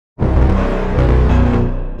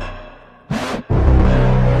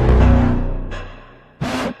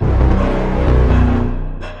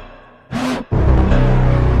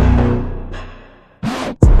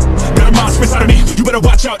better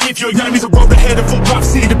watch out if your enemy's a road ahead of full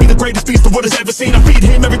prophecy to be the greatest beast the world has ever seen. I feed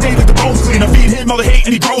him every day like the bones clean. I feed him all the hate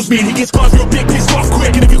and he grows me, and he gets claws real big, pissed off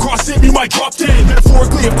quick. And if you cross him, you might drop dead.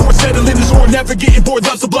 Metaphorically, of course, settling the sword, never getting bored,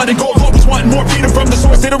 loves the blood and gore. Always wanting more, feeding from the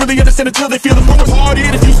source. They don't really understand until they feel the force.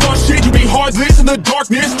 Hard-in, if you start shit, you be heartless in the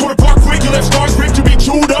darkness. Tore apart quick, you left scars ripped, you be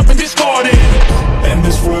chewed up and discarded. And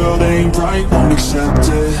this world ain't right, won't accept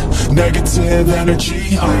it. Negative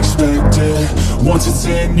energy, I expect it. Once it's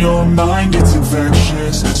in your mind, it's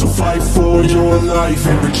infectious. So fight for your life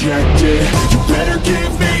and reject it. You better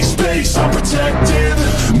give me space, I'm protective.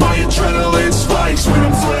 My adrenaline spikes when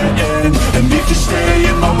I'm threatened. And if you stay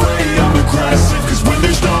in my way, I'm aggressive. Cause when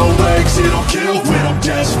there's no exit, I'll kill when I'm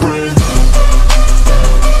desperate.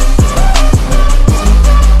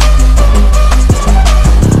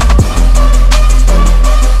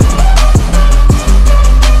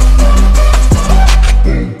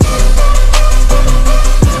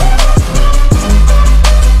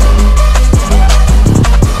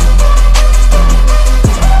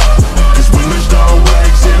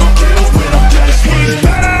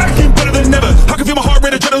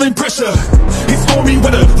 Pressure, it's stormy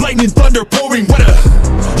weather, lightning, thunder, pouring weather.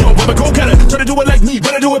 Yo, I'm a go-getter, try to do it like me,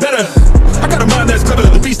 but I do it better. I got a mind that's clever,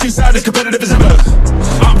 the beast inside is competitive as ever.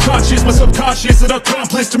 I'm conscious, my subconscious, an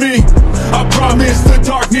accomplice to me. I promise the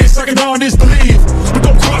darkness, I can honest believe. But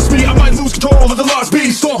don't cross me, I might lose control of the lost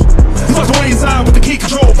beast. So, you lost away inside with the key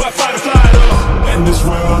control, by fight or flight. And this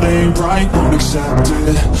world ain't right, won't accept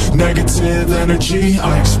it. Negative energy,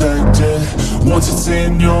 I expect it. Once it's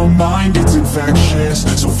in your mind, it's infectious.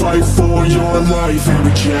 So fight for your life and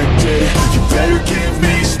reject it. You better give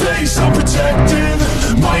me space, I'm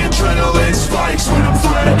protective. My